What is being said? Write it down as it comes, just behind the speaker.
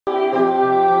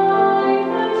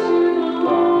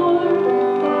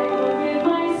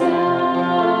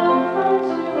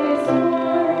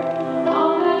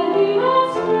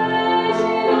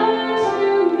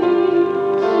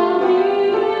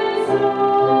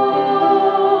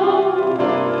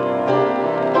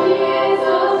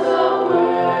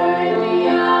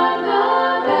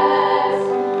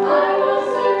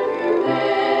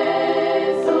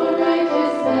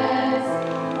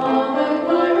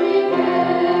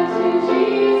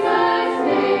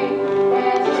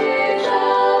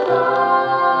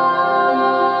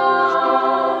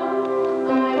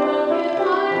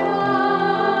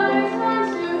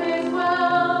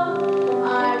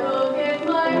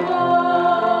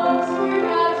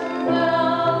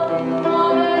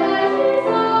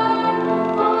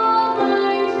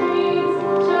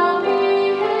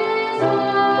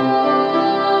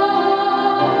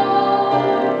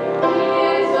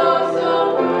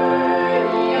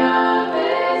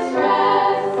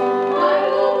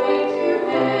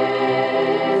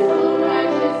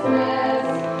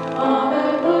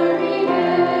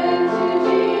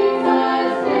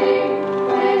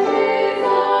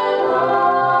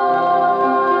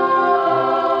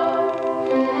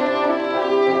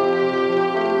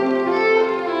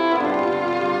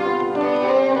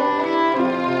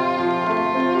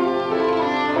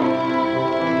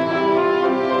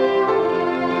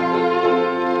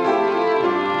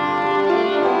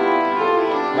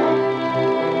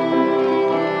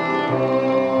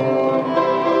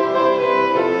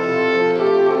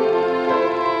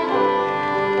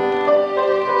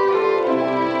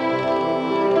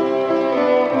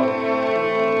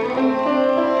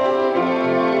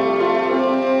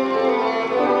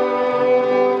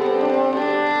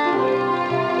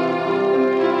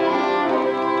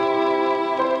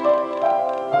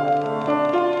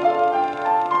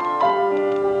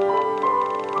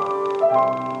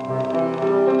Danford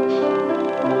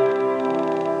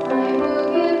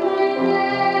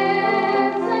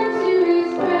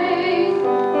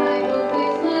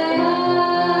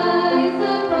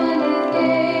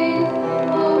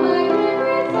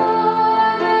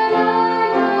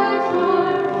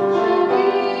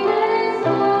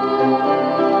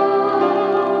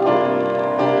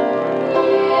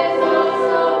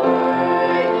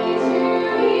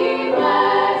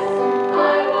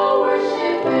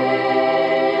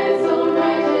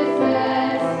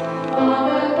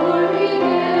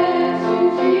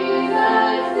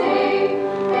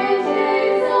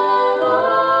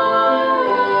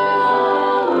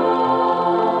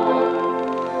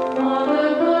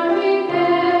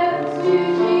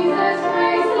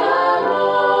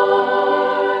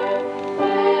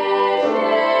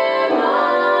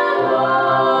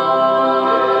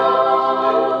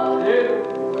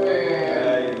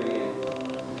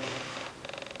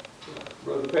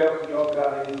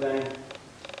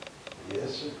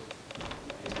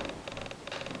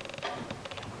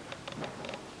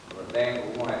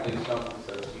will want to do something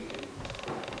so she can.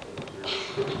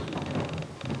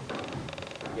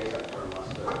 I guess I turn my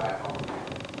stuff back on.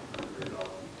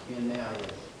 In now,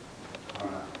 yes. All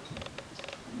right.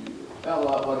 Felt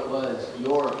like what it was,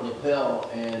 your lapel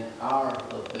and our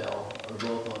lapel are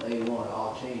both on A1.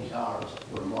 I'll change ours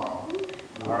for tomorrow.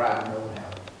 All right. Know what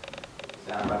happened.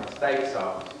 Sounds like a steak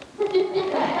sauce.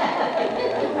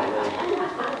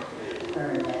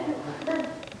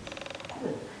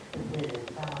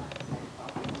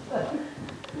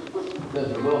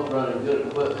 Because we're both running good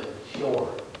equipment,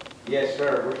 sure. Yes,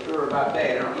 sir. We're sure about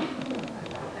that, aren't we?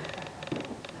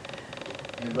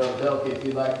 And Brother Belk, if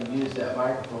you'd like to use that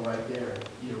microphone right there,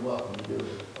 you're welcome to do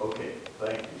it. Okay,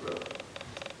 thank you, brother.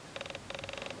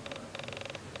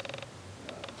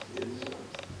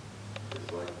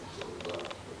 It's like sort of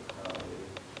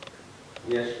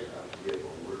Yes, sir. I forget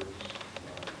what words.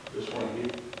 This one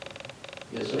here?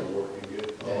 Yes, sir. Working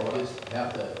good? And All right. just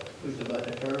have to push the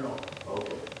button to turn it on.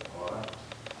 Okay, all right.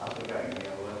 I think I can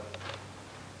handle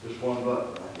that. Just one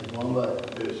button, right? There's one button.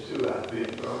 If there's two, I'd be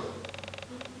in trouble.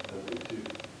 That'd be two.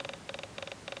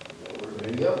 There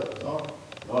you go. It's on.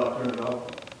 No, I turned it off.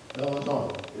 No, it's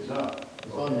on. It's not.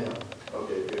 It's on now.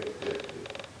 Okay, good, good, good.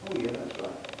 Oh, yeah, that's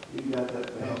right. You got that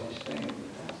fancy stand.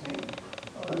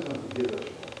 Oh, that's going to give us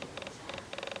one.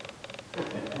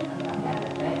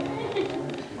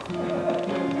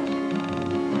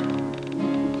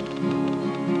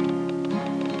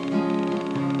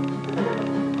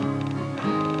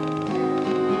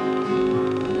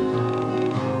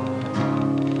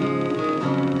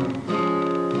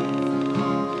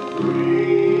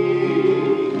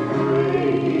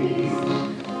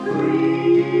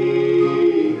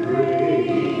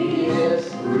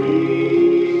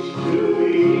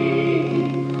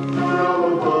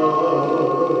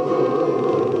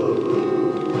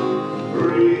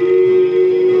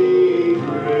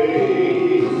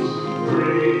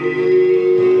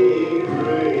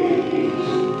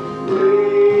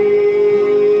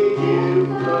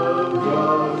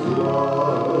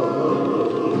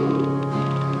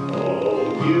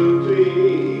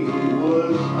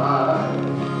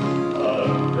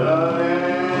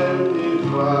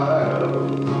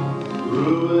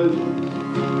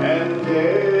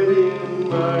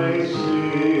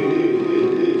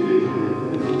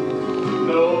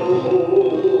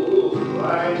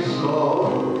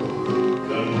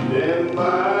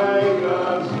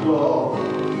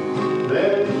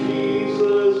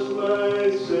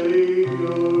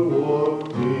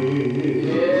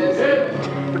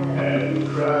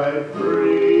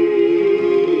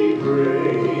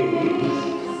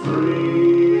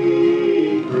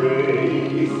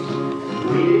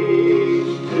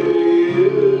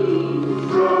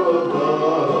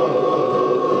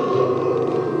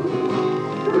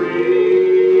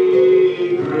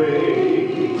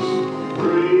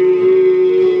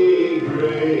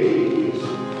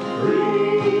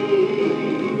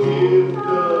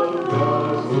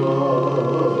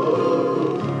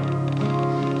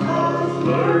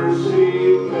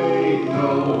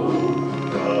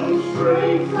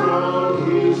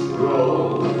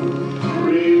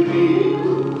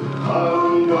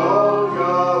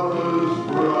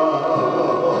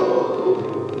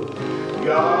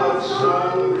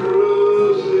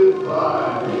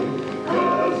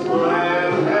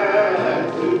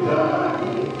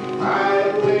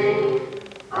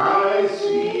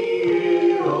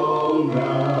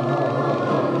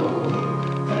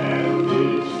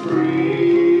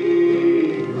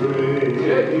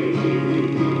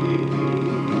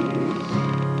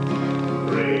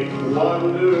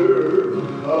 Wonder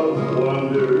of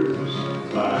wonders.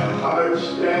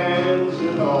 stands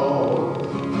in awe,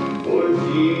 for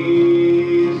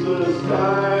Jesus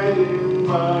died in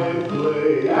my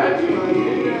place.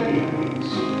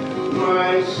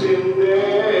 My sin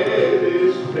debt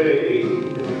is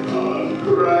paid, on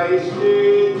Christ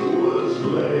it was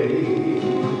laid,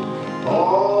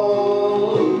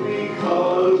 all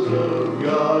because of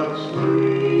God's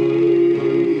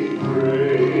free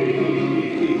grace.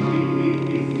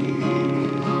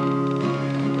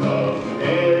 Come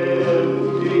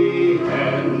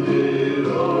empty-handed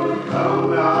or come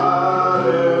not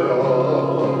at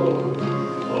all,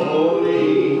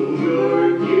 owning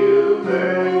your guilt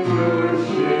and your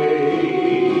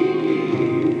shame,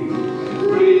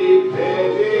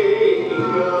 repenting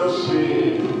of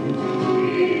sin,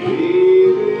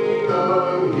 believing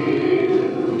on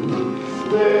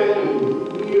Him, then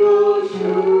you'll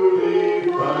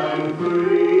surely find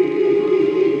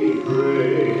free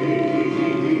grace.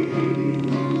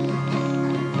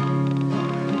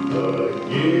 The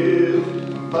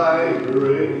gift by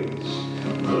grace,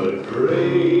 the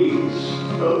grace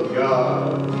of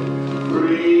God,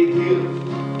 free gift,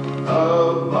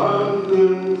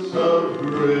 abundance of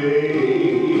grace.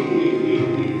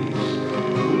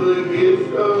 The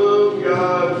gift of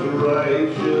God's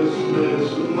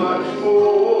righteousness much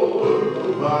more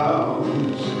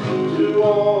abounds to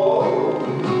all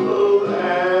of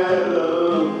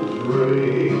Adam's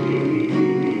race.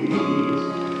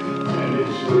 And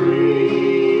it's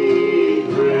free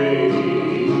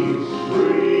grace,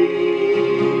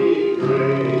 free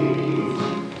grace,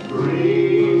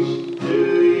 grace to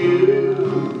you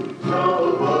from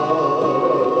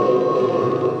above.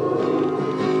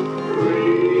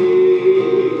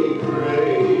 Free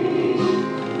grace,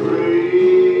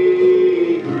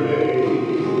 free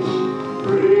grace,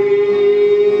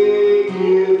 free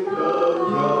gift of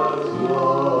God's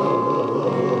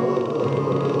love.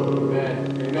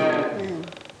 Amen.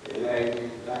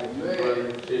 Amen. Thank you, brother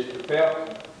and sister Pelt.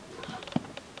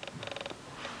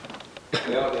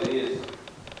 Well, it is.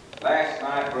 Last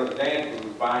night, Brother Danford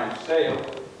was by himself,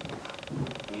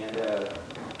 and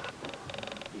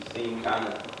he seemed kind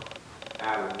of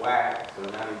out of whack, so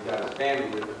now he's got his family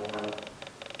with him. I'm going to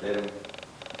let him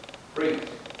preach,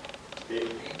 because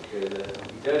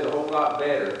he does a whole lot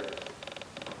better.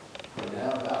 And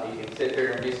he can sit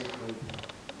there and just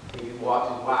he can watch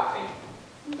his wife sing.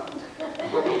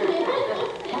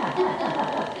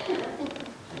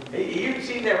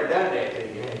 She's never done that to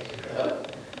you, has she?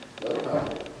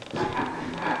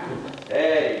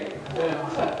 Hey.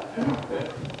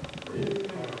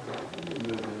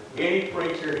 Any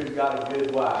preacher who's got a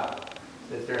good wife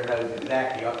sits there and knows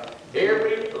exactly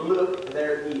every look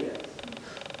there is.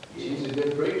 She's a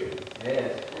good preacher.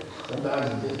 Yes.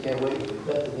 Sometimes you just can't wait to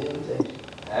cut to the invitation.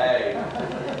 Hey.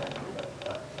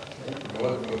 Thank the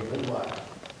Lord for a good wife.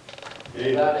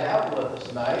 Glad to have her with us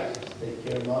tonight. Just take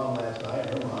care of Mom last night,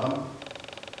 her mom.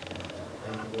 And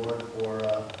thank the Lord for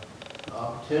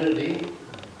opportunity.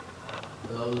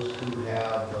 Those who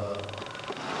have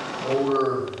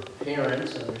older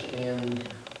parents understand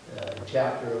the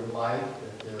chapter of life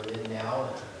that they're in now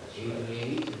at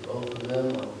 88. Both of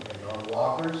them are on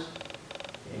walkers,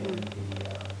 and the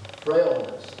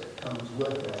frailness that comes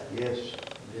with that. Yes.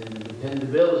 The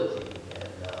dependability.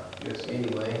 And Yes.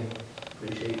 anyway,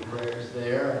 appreciate your prayers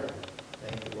there. And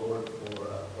thank the Lord for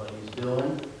what He's doing.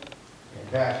 And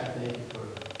Pastor, thank you for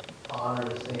the honor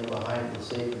to stand behind the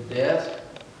sacred desk.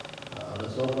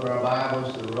 Let's open our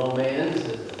Bibles to Romans, as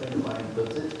the friend of mine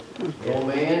puts it.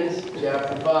 Romans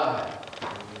chapter 5.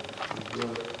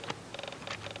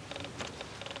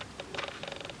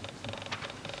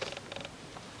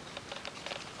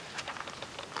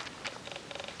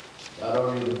 Not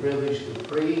only the privilege to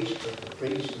preach, but to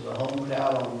preach to the home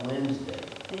crowd on Wednesday.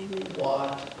 Amen.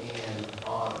 What an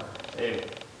honor. Amen.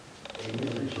 Amen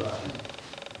is right.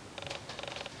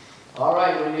 All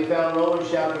right, when you found Romans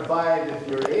chapter 5, if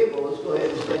you're able, let's go ahead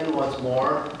and stand once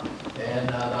more and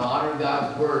honor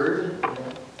God's Word.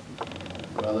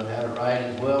 Brother had it right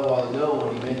as well a while ago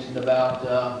when he mentioned about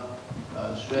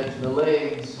stretching the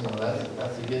legs. Well,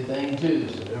 that's a good thing too.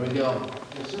 So there we go.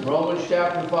 Romans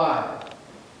chapter 5.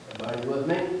 Everybody with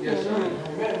me? Yes, sir.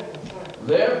 Amen.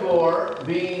 Therefore,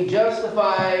 being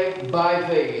justified by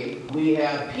faith, we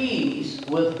have peace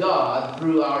with God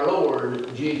through our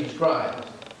Lord Jesus Christ,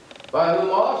 by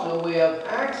whom also we have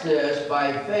access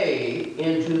by faith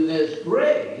into this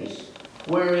grace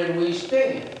wherein we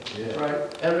stand. That's right.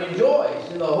 And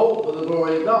rejoice in the hope of the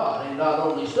glory of God. And not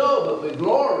only so, but we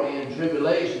glory in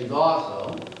tribulations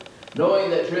also,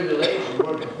 knowing that tribulation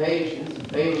worketh patience,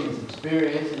 and patience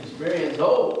experience, and experience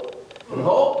hope. And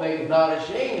hope maketh not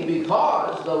ashamed,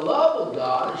 because the love of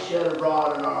God is shed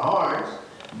abroad in our hearts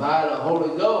by the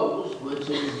Holy Ghost, which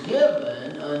is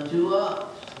given unto us.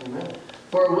 Amen.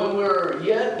 For when we were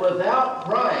yet without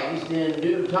Christ, in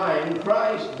due time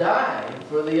Christ died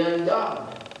for the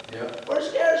ungodly. Yep. For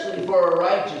scarcely for a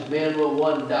righteous man will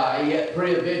one die, yet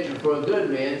peradventure for a good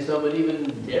man some would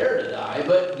even dare to die.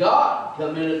 But God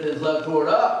commendeth his love toward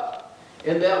us,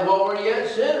 in that while we were yet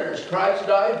sinners, Christ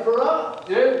died for us.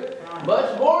 Yeah.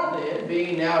 Much more then,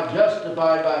 being now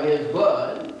justified by his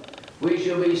blood, we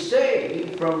shall be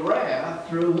saved from wrath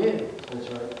through him. That's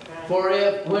right. For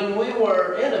if, when we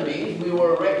were enemies, we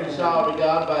were reconciled to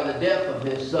God by the death of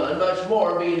his Son, much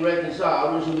more, being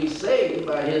reconciled, we shall be saved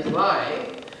by his life.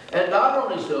 And not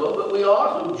only so, but we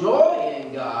also joy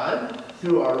in God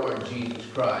through our Lord Jesus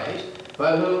Christ,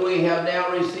 by whom we have now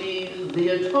received the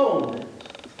atonement.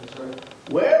 That's right.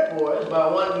 Wherefore, as by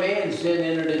one man sin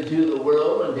entered into the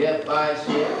world, and death by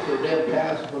sin, so death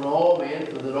passed upon all men,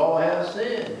 for that all have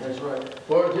sinned. That's right.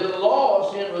 For until the law,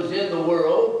 sin was in the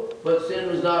world, but sin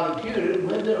was not imputed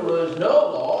when there was no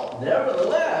law.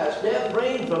 Nevertheless, death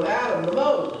reigned from Adam to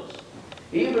Moses,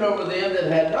 even over them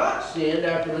that had not sinned,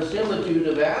 after the similitude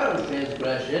of Adam's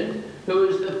transgression, who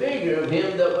is the figure of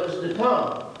him that was to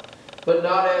come. But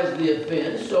not as the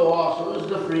offense, so also is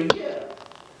the free gift.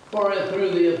 For if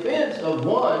through the offense of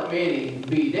one many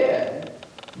be dead,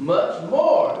 much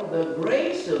more the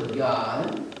grace of God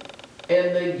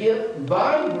and the gift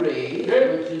by grace,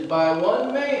 which is by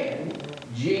one man,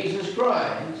 Jesus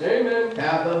Christ, Amen.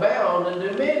 hath abound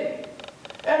unto many.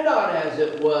 And not as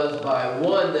it was by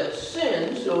one that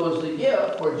sinned, so was the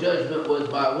gift, for judgment was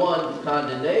by one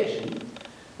condemnation.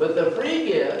 But the free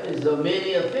gift is of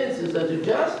many offenses unto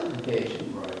justification.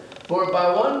 For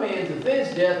by one man's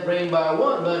offense death reigned by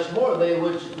one, much more they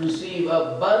which receive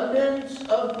abundance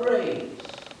of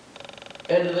grace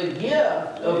and the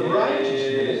gift of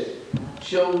righteousness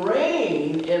shall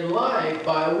reign in life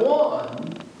by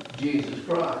one, Jesus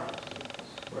Christ.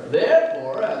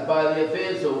 Therefore, as by the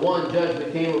offense of one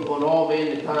judgment came upon all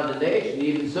men to condemnation,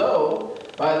 even so,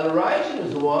 by the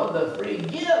righteousness of one, the free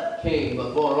gift came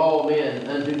upon all men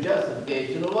unto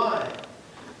justification of life.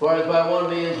 For as by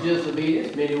one man's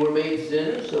disobedience many were made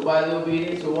sinners, so by the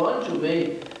obedience of one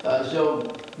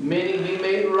shall many be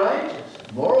made righteous.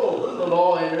 Moreover, the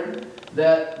law entered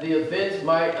that the offense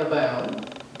might abound.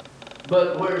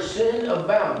 But where sin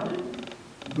abounded,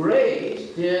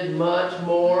 grace did much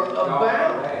more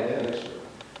abound.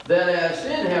 That as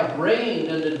sin hath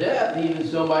reigned unto death, even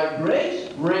so might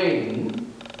grace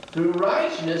reign through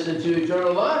righteousness into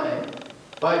eternal life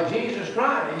by Jesus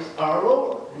Christ our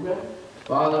Lord. Amen.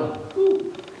 Father,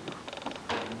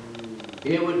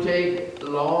 it would take a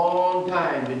long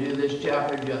time to do this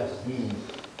chapter justice.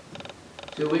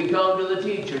 So we come to the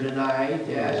teacher tonight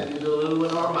to ask you to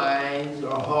illumine our minds,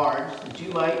 our hearts, that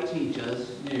you might teach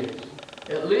us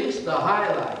at least the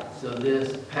highlights of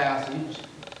this passage,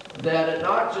 that it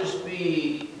not just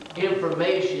be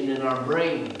information in our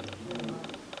brain,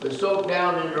 but soak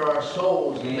down into our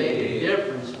souls and make a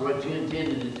difference for what you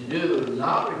intended it to do, and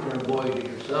not return void to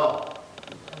yourself.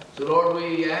 So Lord,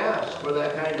 we ask for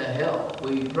that kind of help.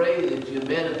 We pray that you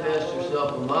manifest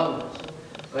yourself among us.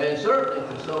 And certainly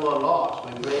for someone lost,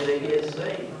 we pray they get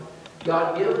saved.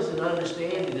 God, give us an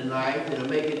understanding tonight that'll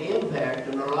make an impact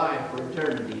on our life for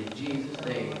eternity. In Jesus'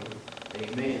 name,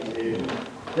 amen.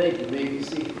 Thank you. You may be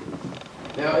seated.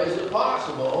 Now, is it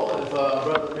possible, if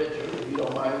Brother Richard, if you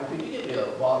don't mind, could you give me a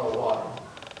bottle of water?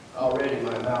 Already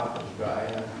my mouth is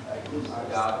dry. I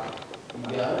got it.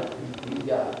 You got it? You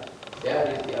got it.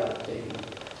 Daddy's got it. Take it.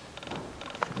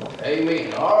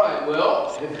 Amen. All right.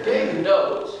 Well, if you're taking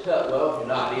notes, well, if you're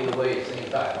not, either way, it's the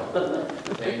same title.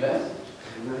 Same message.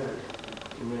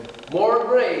 Amen. More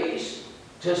grace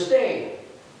to stand.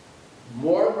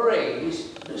 More grace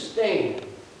to stand.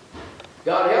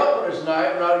 God help us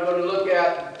tonight. We're not going to look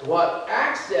at what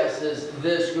accesses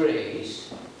this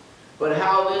grace, but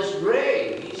how this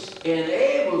grace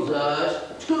enables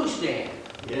us to stand.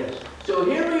 Yes. So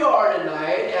here we are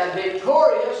tonight at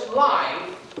Victorious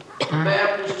Life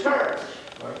Baptist Church.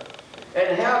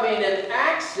 And having an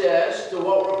access to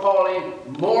what we're calling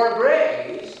more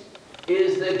grace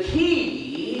is the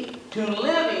key to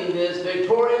living this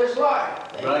victorious life.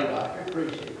 Thank you, Doctor.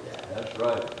 Appreciate that. That's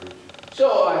right.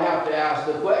 So I have to ask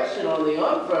the question on the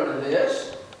on front of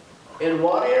this: in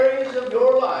what areas of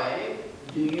your life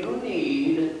do you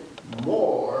need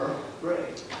more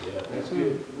grace? Yeah, that's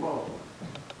good. Come on.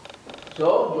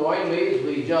 So join me as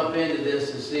we jump into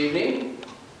this evening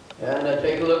and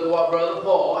take a look at what Brother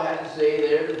Paul had to say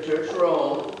there to the Church of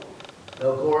Rome.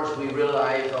 Of course, we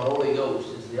realize the Holy Ghost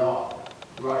is the author.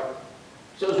 Right.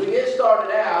 So as we get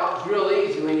started out, it's real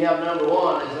easy when you have number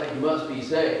 1, it's like you must be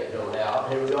saved, no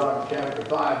doubt. Here we are in chapter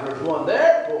 5, verse 1.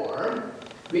 Therefore,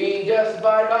 being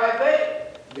justified by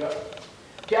faith. Yep.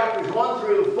 Chapters 1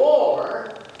 through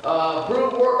 4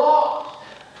 prove we're lost.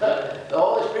 The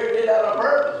Holy Spirit did that on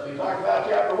purpose. We talked about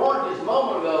chapter 1 just a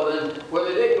moment ago, then, where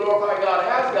they did glorify God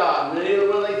as God, and they were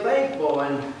really thankful,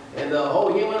 and the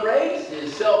whole human race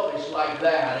is selfish like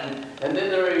that. And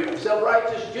then the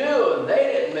self-righteous Jew, and they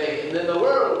didn't make it. And then the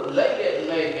world, they didn't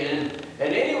make it.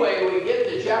 And anyway, we get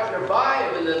to chapter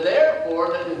 5, and then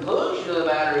therefore, the conclusion of the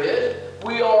matter is,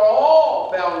 we are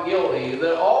all found guilty,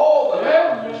 that all the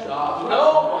mountains stop.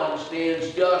 No one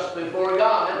stands just before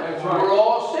God. That's right. We're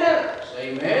all sinners.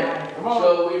 Amen.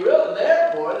 So we really,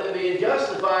 therefore, that being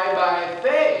justified by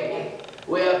faith,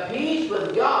 we have peace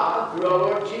with God through our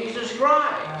Lord Jesus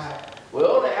Christ.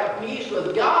 Well, to have peace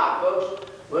with God, folks,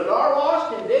 when our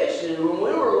lost condition, when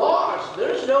we were lost,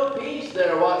 there's no peace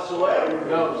there whatsoever.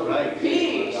 No, right.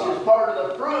 Peace is part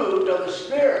of the fruit of the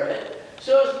Spirit.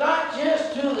 So it's not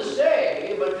just to the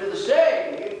saved, but to the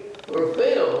saved, we're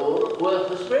filled with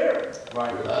the Spirit.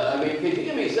 Right. I mean, because you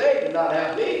can be saved and not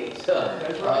have peace.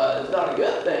 That's right. It's not a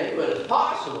good thing, but it's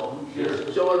possible.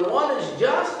 Sure. So when one is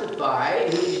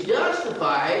justified, he's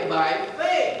justified by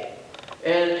faith.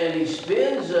 And he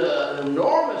spends an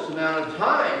enormous amount of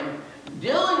time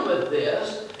dealing with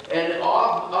this. And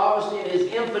obviously in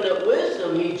his infinite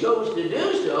wisdom, he chose to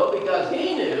do so because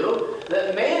he knew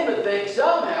that man would think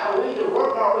somehow we could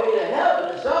work our way to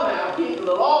heaven, and somehow keeping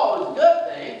the law is a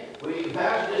good thing.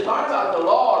 Pastor just talked about the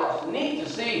law, and it's neat to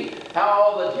see how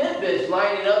all the tidbits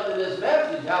lining up to this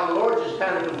message, how the Lord just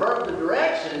kind of confirmed the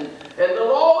direction, and the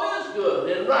law is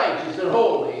good and righteous and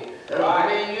holy. And I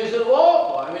mean, use it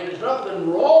lawful. I mean, there's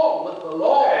nothing wrong with the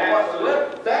law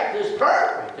whatsoever. In fact, it's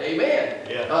perfect. Amen.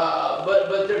 Yeah.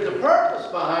 But there's a purpose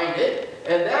behind it,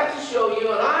 and that's to show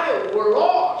you and I we're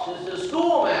lost. It's the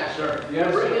schoolmaster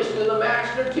to bring us to the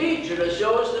master teacher to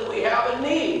show us that we have a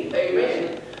need.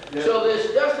 Amen. Yes. So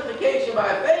this justification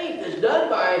by faith is done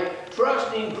by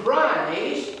trusting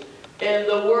Christ and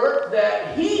the work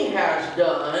that He has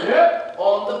done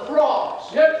on the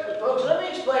cross. Yep. Folks, let me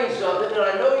explain something, and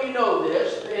I know you know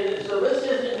this, and so this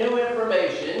isn't new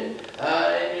information,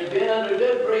 and you've been under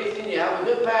good preaching, you have a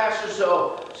good pastor,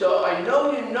 so I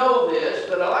know you know this,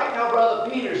 but I like how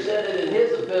Brother Peter said it in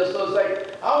his epistle. It's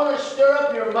like, I want to stir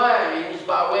up your minds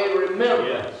by way of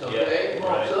remembrance, okay?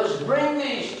 Right. So let's bring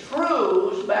these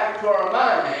truths back to our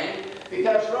mind,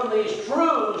 because from these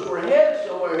truths we're headed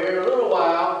somewhere here in a little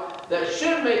while that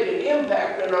should make an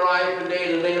impact in our life and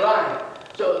day-to-day life.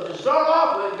 So to start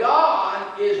off with,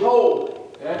 God is holy.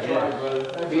 That's right, brother.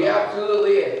 That's He right.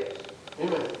 absolutely is.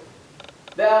 Amen.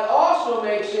 That also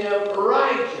makes Him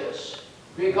righteous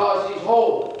because He's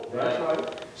holy. That's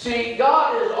right. See,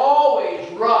 God is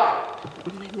always right.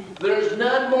 There's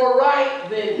none more right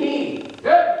than He.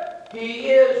 He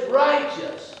is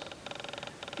righteous.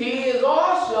 He is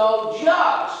also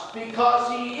just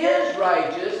because He is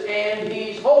righteous and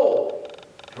He's holy.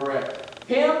 Correct.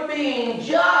 Him being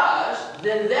just,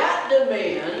 then that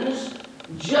demands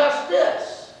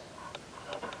justice.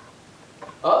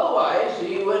 Otherwise,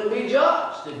 He wouldn't be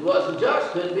just. If He wasn't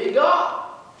just, couldn't be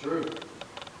God. True.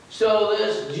 So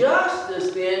this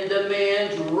justice then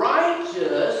demands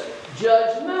righteous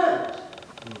judgment.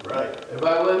 Right.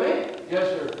 Everybody with me? Yes,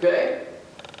 sir. Okay?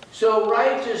 So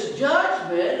righteous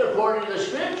judgment, according to the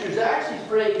Scriptures, actually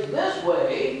phrased this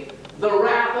way, the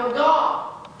wrath of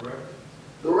God. Correct.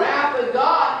 The wrath of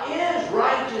God is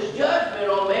righteous judgment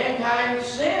on mankind's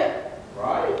sin.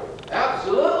 Right.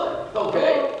 Absolutely.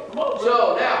 Okay? Come on,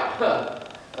 So now,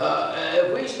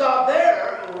 if we stop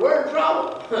there, we're in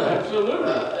trouble.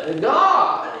 Absolutely.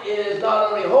 God is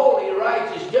not only holy,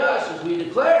 righteous, just, as we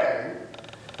declared,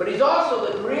 but He's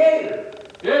also the Creator.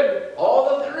 Yeah. All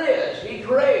that there is, He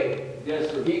created. Yes,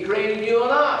 sir. He created you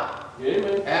and I.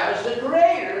 Amen. As the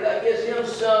Creator, that gives Him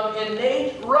some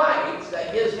innate rights,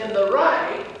 that gives Him the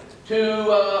right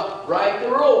to write the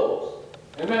rules.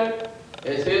 Amen.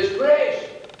 It's His creation.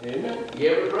 Amen. You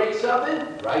ever create something?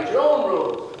 Write your own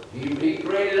rules. He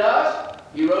created us,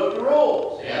 He wrote the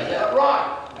rules. He has that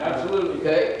right. Absolutely.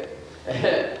 Okay?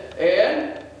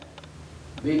 And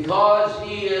because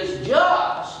He is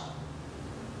just,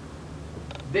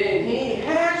 then He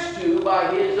has to,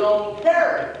 by His own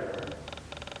character,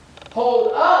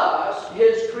 hold us,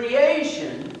 His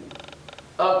creation,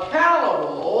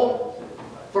 accountable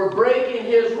for breaking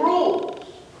His rules.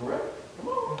 Correct. Come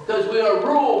on. Because we are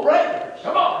rule breakers.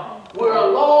 Come on. We're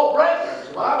law breakers.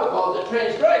 The Bible calls it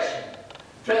transgression.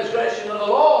 Transgression of the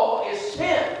law is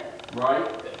sin. Right.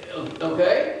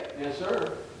 Okay? Yes,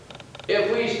 sir.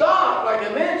 If we stop, like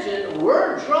I mentioned,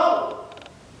 we're in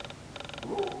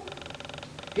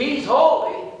He's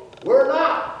holy, we're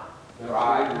not.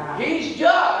 Right. He's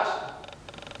just,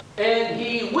 and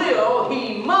he will,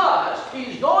 he must,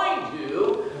 he's going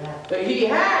to, he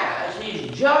has,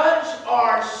 he's judged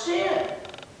our sin.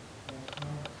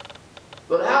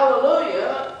 But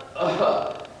hallelujah,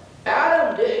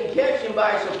 Adam didn't catch him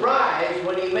by surprise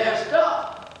when he messed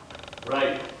up.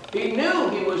 Right. He knew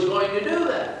he was going to do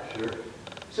that. Sure.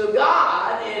 So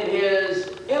God, in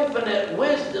his infinite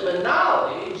wisdom and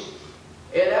knowledge,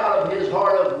 and out of his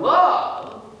heart of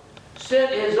love,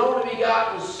 sent his only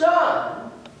begotten Son,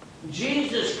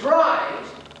 Jesus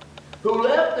Christ, who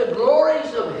left the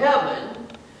glories of heaven,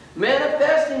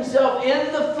 manifest himself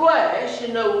in the flesh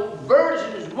in a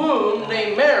virgin's womb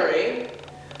named Mary,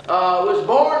 was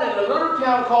born in a little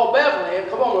town called Bethlehem.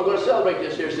 Come on, we're going to celebrate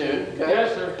this here soon. Okay?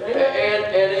 Yes, sir. Amen.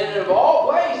 And of all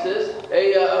places,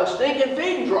 a stinking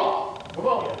feeding trough. Come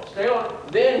on. Stay on.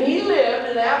 Then he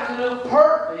lived an absolute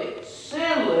perfect,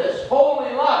 sinless,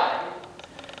 holy life.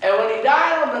 And when he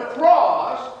died on the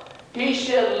cross, he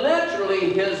shed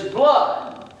literally his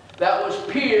blood that was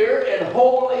pure and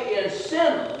holy and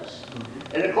sinless.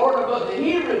 And according to the book of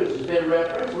Hebrews has been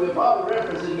referenced, we'll probably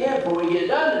reference it again before we get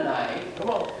done tonight. Come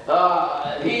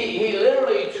on. He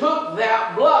literally took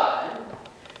that blood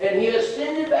and he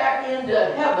ascended back into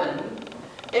heaven,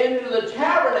 into the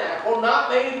tabernacle not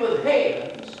made with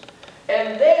hands.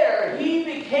 And there he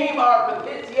became our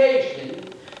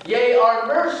propitiation, yea, our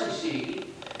mercy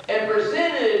seat, and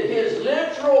presented his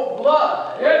literal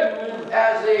blood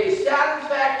as a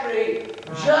satisfactory,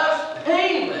 just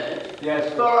payment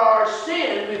for our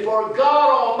sin before God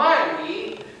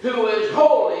Almighty, who is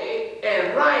holy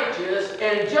and righteous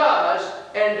and just,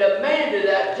 and demanded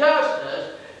that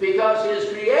justice because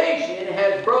his creation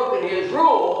has broken his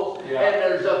rules, and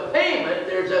there's a payment,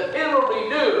 there's a penalty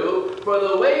due, for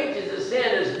the wages of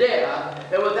sin is death,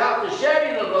 and without the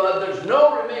shedding of blood there's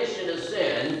no remission of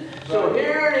sin. So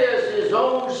here it is, his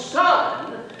own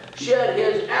Son shed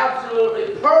his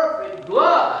absolutely perfect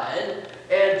blood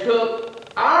and took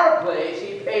our place.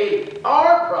 He paid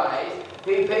our price.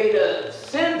 He paid a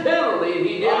sin penalty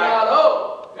he did not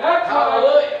owe.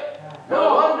 Hallelujah.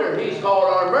 No wonder he's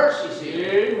called our mercy seat.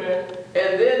 Amen.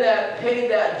 And then that paid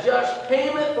that just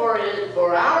payment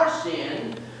for our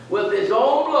sin with his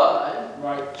own blood.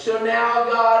 Right. So now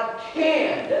God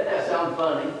can. Doesn't that sound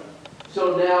funny?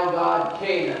 So now God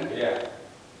can. Yeah.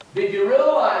 Did you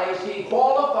realize he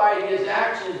qualified his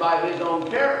actions by his own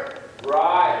character?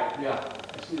 Right. Yeah.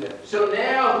 I see that. So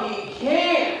now he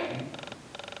can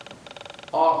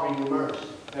offer you mercy.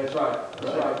 That's right.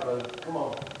 That's right, brother. Come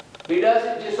on. He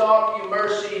doesn't just offer you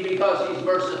mercy because he's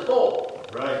merciful.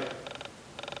 Right.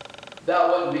 That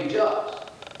wouldn't be just.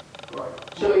 Right.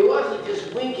 So he wasn't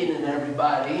just winking at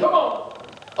everybody. Come on.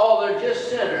 Oh, they're just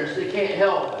sinners. They can't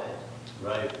help it.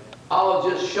 Right. I'll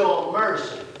just show them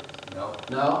mercy. No.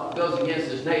 No, it goes against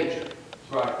his nature.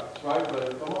 That's right. That's right,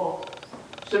 brother. Come on.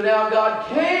 So now God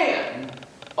can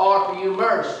offer you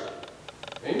mercy.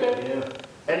 Amen.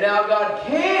 Yeah. And now God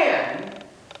can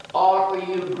offer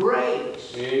you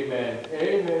grace. Amen.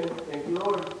 Amen. Thank you,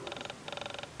 Lord.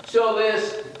 So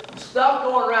this stuff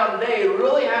going around today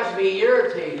really has to be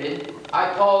irritated.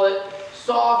 I call it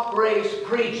soft grace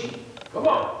preaching. Come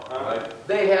on. Right.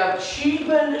 They have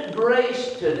cheapened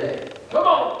grace today. Come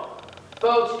on.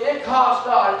 Folks, it costs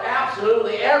God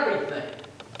absolutely everything.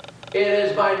 It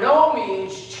is by no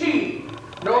means cheap,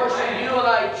 nor should you and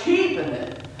I cheapen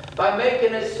it by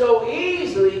making it so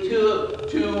easily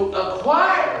to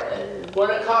acquire it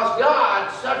when it costs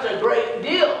God such a great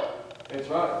deal. That's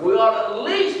right. We ought to at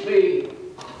least be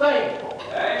thankful.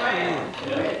 Amen.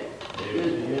 Amen.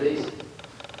 Excuse me, hear these?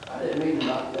 I didn't mean to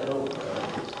knock that over.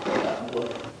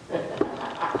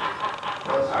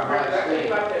 I heard that thing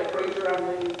about that preacher I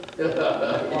mean.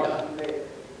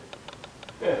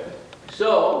 Yeah.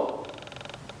 So,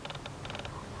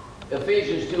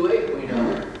 Ephesians 2:8 we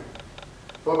know.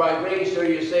 For by grace are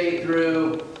you saved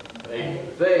through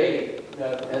faith,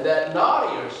 and that not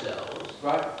of yourselves.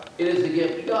 Right. It is the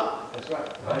gift of God. That's right.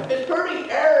 Right. It's pretty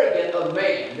arrogant of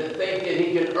man to think that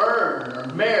he can earn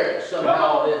or merit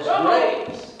somehow this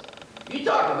grace. You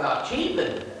talk about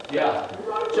cheapening. Yeah.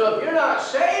 So if you're not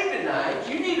saved tonight,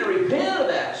 you need to repent of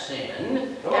that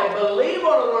sin and believe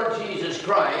on the Lord Jesus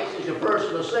Christ as your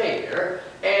personal Savior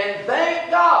and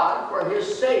thank God for His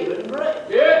saving grace.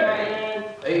 Amen.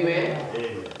 Amen.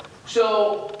 Amen.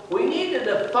 So we need to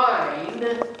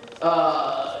define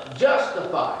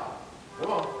justify.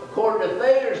 Come on. According to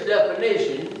Thayer's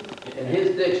definition in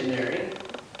his dictionary, it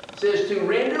says to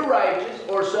render righteous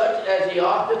or such as he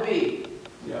ought to be.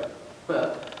 Yeah.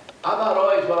 Well, I'm not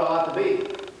always what I ought to be.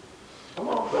 Come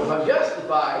on. But if I'm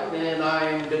justified, then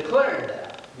I'm declaring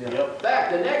that.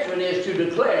 fact, the next one is to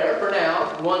declare,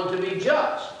 pronounce one to be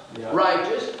just, Yeah.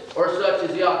 righteous, or such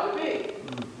as he ought to be.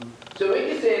 So we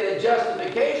can say that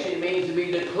justification means to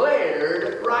be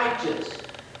declared righteous.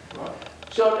 Right.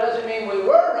 So it doesn't mean we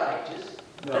were righteous.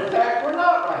 No. In fact, we're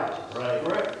not righteous. Right.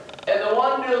 Correct. And the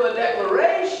one doing the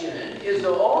declaration is the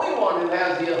only one who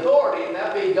has the authority, and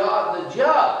that be God the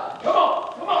judge. Come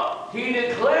on, come on. He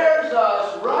declares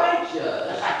us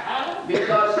righteous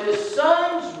because his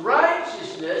Son's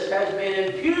righteousness has been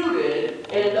imputed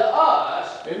into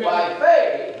us Amen. by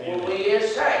faith when we are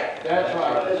saved. That's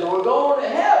right. As we're going to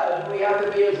heaven, we have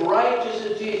to be as righteous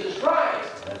as Jesus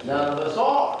Christ. That's None of us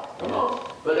are. Come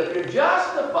on. But if you're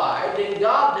justified, then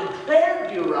God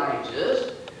declared you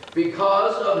righteous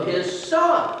because of his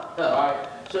Son. Right.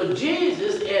 So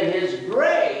Jesus in his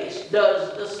grace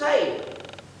does the saving.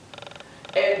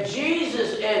 And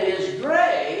Jesus in his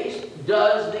grace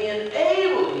does the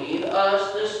enabling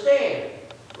us to stand.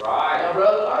 Now, Right.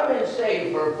 brother, I've been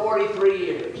saved for 43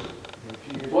 years.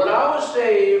 When I was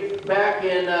saved back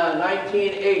in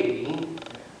 1980,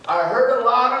 I heard a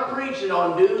lot of preaching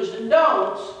on do's and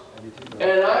don'ts,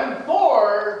 and I'm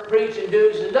for preaching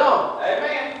do's and don'ts.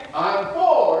 Amen. I'm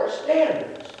for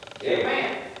standards.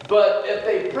 Amen. But if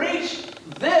they preached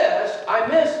this, I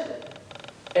missed it.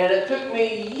 And it took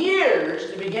me years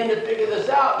to begin to figure this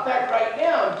out. In fact, right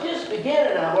now, I'm just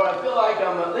beginning now, where I feel like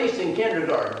I'm at least in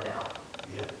kindergarten now.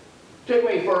 Yeah. Took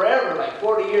me forever, like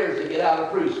 40 years to get out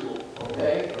of preschool.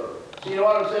 Okay? So you know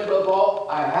what I'm saying, Brother Paul?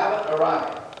 I haven't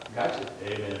arrived. Gotcha.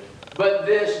 Amen. But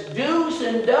this do's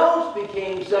and don'ts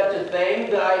became such a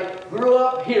thing that I grew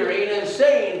up hearing and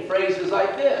saying phrases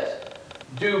like this.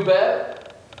 Do better.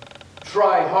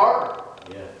 Try harder.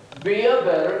 Yeah. Be a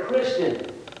better Christian.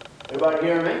 Everybody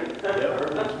hear me?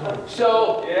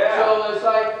 So it's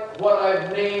like what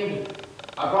I've named,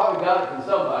 I probably got it from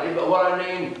somebody, but what I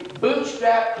named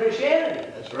bootstrap Christianity.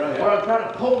 That's right. Where I'm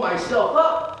trying to pull myself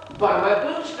up by my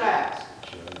bootstraps.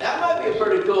 That might be a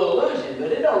pretty cool illusion,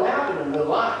 but it don't happen in real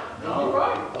life. All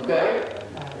right. Okay?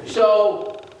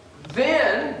 So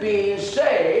then being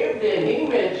saved, and he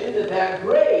mentioned that that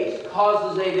grace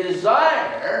causes a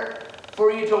desire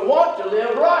for you to want to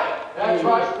live right. That's And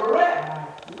right. he's correct.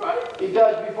 Right.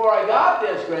 Because before I got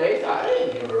this grace, I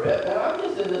didn't give a rip, man. I'm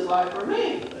just in this life for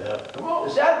me. Yeah. Come on.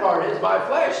 The sad part is my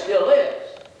flesh still is.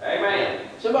 Amen.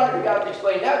 Somebody got to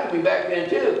explain that to me back then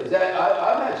too, because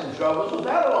I've had some struggles with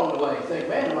that along the way. You think,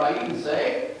 man, am I even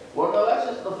saved? Well, no, that's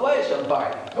just the flesh I'm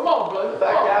fighting. Come on, brother. The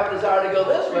fact Come I on. have a desire to go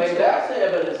this way, that's the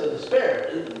evidence of the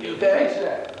Spirit. Okay?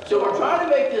 Exactly. So we're trying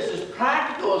to make this as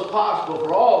practical as possible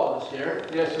for all of us here,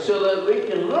 Yes, sir. so that we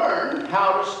can learn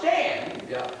how to stand.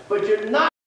 Yeah. But you're not